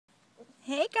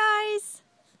Hey guys!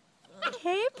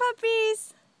 Hey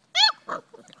puppies!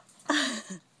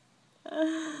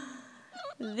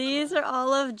 These are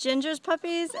all of Ginger's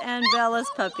puppies and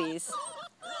Bella's puppies.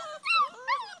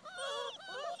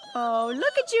 Oh,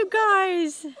 look at you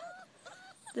guys!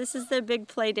 This is their big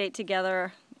play date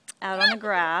together out on the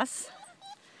grass.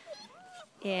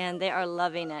 And they are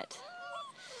loving it.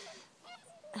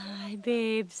 Hi,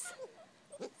 babes.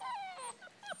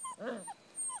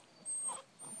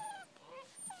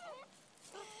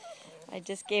 I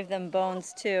just gave them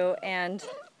bones too, and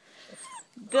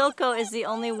Bilko is the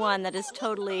only one that is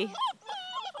totally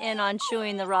in on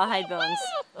chewing the rawhide bones.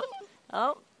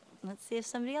 Oh, let's see if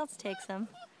somebody else takes them.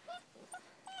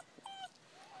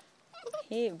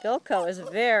 Bilko is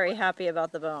very happy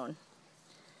about the bone.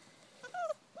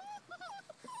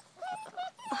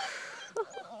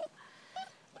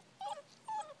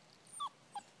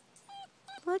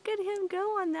 Look at him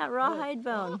go on that rawhide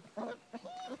bone.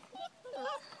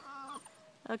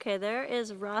 Okay, there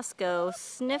is Roscoe.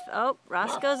 Sniff. Oh,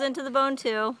 Roscoe's into the bone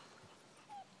too.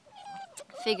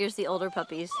 Figures the older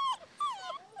puppies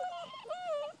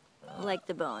like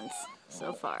the bones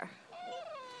so far.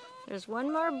 There's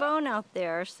one more bone out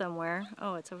there somewhere.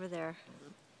 Oh, it's over there.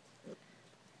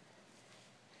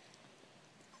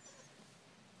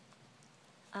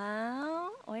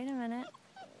 Oh, wait a minute.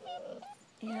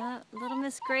 Yeah, little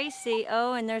Miss Gracie.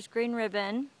 Oh, and there's Green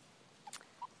Ribbon,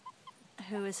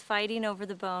 who is fighting over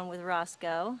the bone with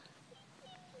Roscoe.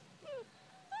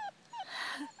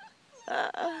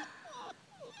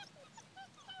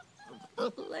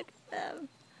 Look at them.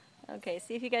 Okay,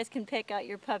 see if you guys can pick out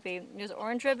your puppy. There's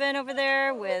Orange Ribbon over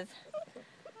there with,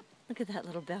 look at that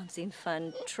little bouncing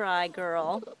fun Try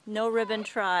girl. No Ribbon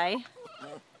Try.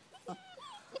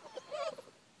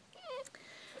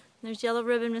 There's Yellow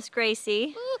Ribbon Miss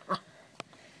Gracie.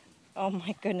 Oh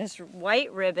my goodness,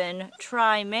 White Ribbon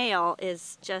Try Male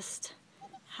is just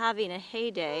having a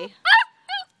heyday.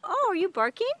 Oh, are you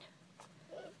barking,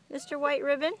 Mr. White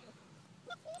Ribbon?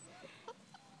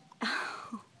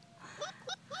 Oh.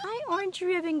 Hi, Orange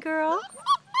Ribbon girl.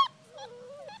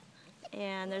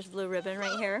 And there's Blue Ribbon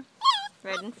right here,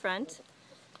 right in front.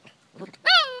 What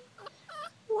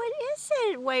is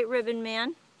it, White Ribbon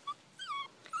man?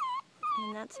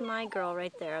 And that's my girl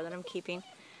right there that I'm keeping.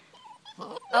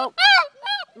 Oh,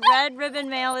 Red Ribbon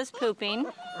Male is pooping.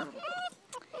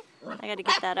 I gotta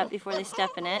get that up before they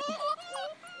step in it.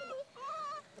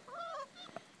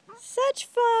 Such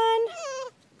fun!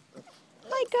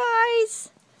 Hi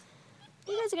guys!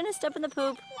 You guys are gonna step in the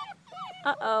poop.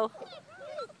 Uh-oh.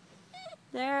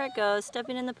 There it goes,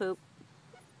 stepping in the poop.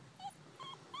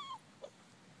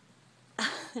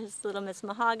 There's little Miss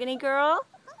Mahogany girl.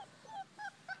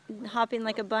 Hopping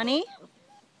like a bunny.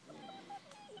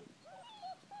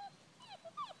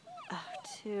 Oh,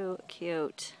 too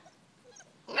cute.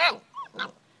 Oh,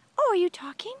 are you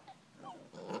talking?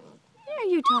 Are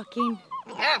you talking?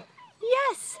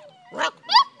 Yes.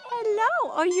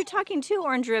 Hello. Oh, you're talking too,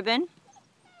 Orange Ribbon.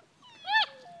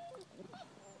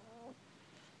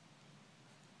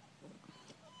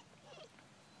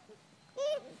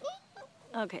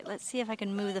 Okay, let's see if I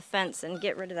can move the fence and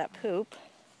get rid of that poop.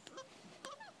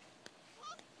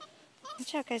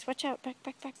 Watch out, guys. Watch out. Back,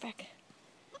 back, back, back.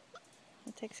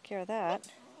 That takes care of that.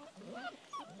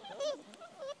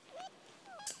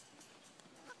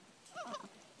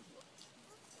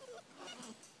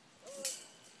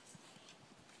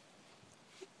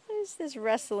 What is this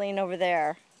wrestling over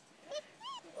there?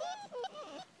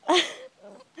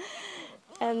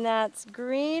 And that's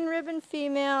Green Ribbon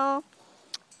Female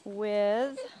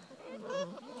with,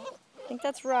 I think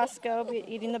that's Roscoe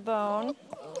eating the bone,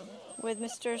 with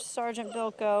Mr. Sergeant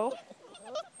Bilko.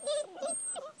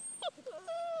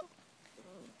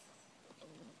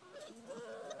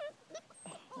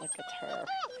 Look at her.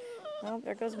 Oh,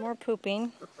 there goes more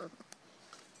pooping.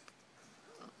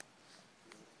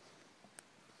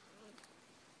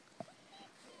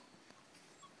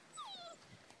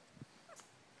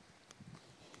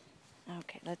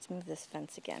 Okay, let's move this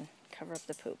fence again. Cover up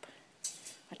the poop.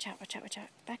 Watch out, watch out, watch out.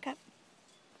 Back up.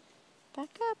 Back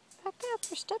up, back up.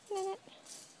 We're stepping in it.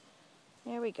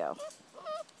 There we go.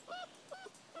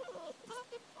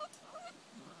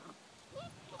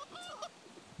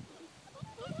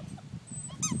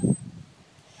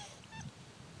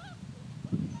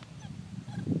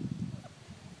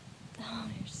 Oh,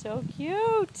 you're so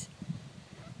cute.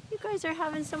 You guys are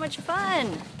having so much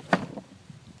fun.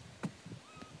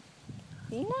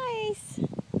 Be nice.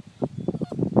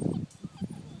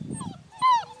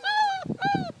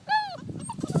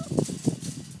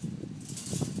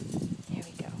 There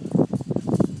we go.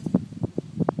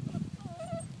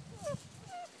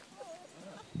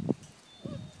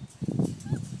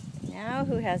 Now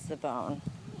who has the bone?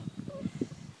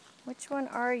 Which one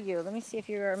are you? Let me see if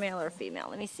you're a male or a female.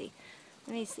 Let me see.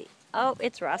 Let me see. Oh,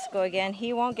 it's Roscoe again.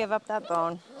 He won't give up that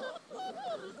bone.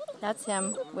 That's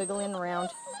him wiggling around.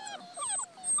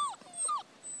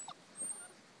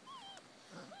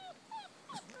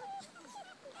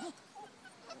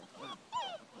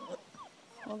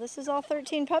 Well, this is all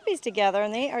 13 puppies together,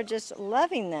 and they are just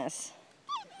loving this.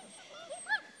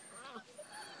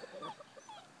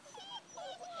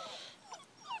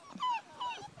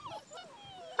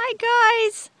 Hi,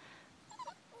 guys!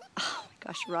 Oh my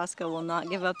gosh, Roscoe will not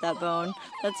give up that bone.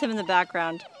 That's him in the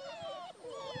background.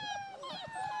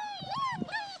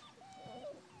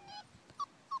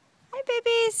 Hi,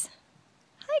 babies!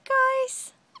 Hi,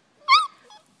 guys!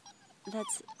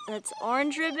 That's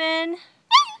Orange Ribbon.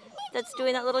 That's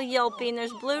doing that little yelping.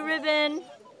 There's Blue Ribbon.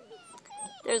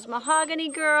 There's Mahogany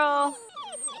Girl.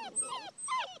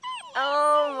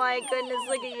 Oh my goodness,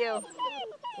 look at you.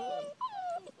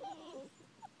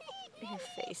 Your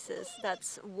faces.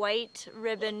 That's White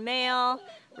Ribbon Male.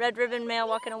 Red Ribbon Male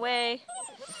walking away.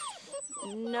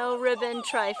 No Ribbon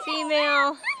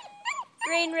Tri-Female.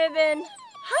 Green Ribbon.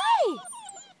 Hi!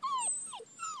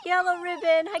 Yellow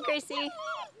Ribbon. Hi, Gracie.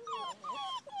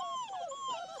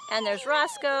 And there's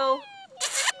Roscoe.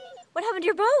 What happened to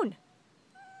your bone?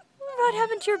 What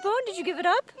happened to your bone? Did you give it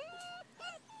up?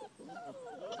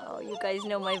 Oh, you guys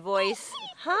know my voice.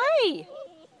 Hi!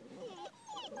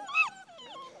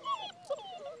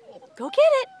 Go get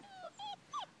it.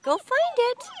 Go find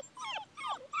it.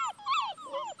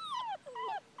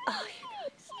 Oh, you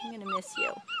guys, I'm gonna miss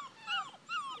you.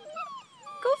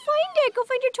 Go find it. Go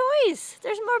find your toys.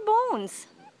 There's more bones.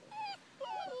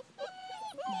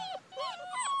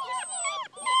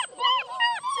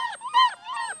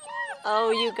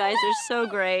 Oh, you guys are so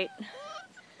great.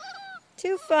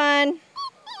 Too fun.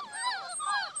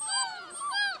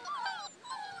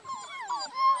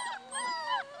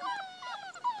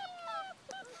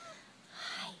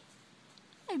 Hi.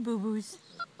 Hi, boo-boos.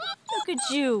 Look at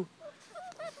you.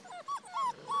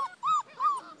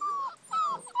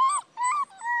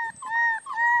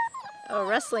 Oh, a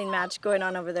wrestling match going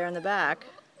on over there in the back.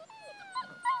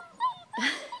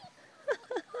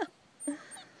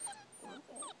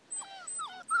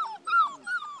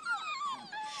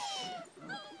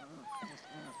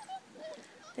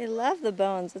 They love the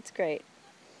bones. It's great.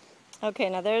 Okay,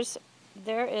 now there is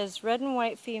red and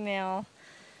white female,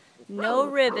 no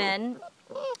ribbon,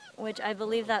 which I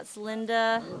believe that's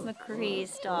Linda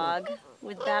McCree's dog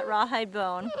with that rawhide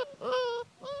bone.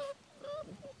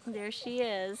 There she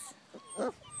is.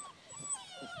 Well,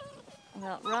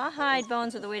 rawhide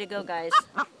bones are the way to go, guys.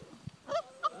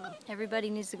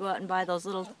 Everybody needs to go out and buy those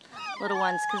little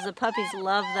ones because the puppies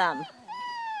love them.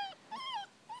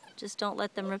 Just don't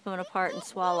let them rip them apart and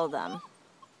swallow them.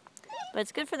 But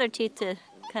it's good for their teeth to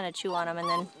kind of chew on them and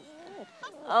then...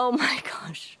 Oh my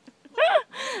gosh.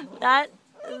 that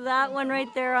one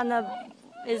right there on the...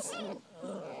 is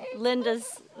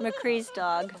Linda's McCree's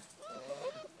dog.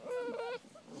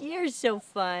 You're so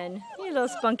fun. You little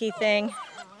spunky thing.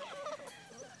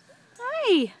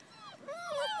 Hi.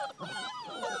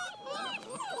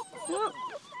 Oh,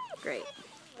 great.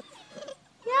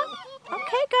 Yeah.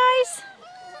 Okay, guys.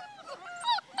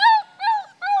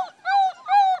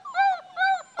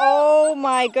 Oh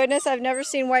my goodness, I've never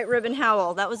seen White Ribbon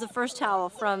howl. That was the first howl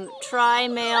from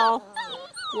tri-male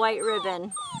White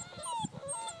Ribbon.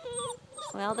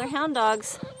 Well, they're hound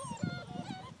dogs.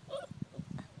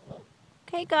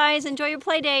 Okay guys, enjoy your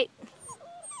play date.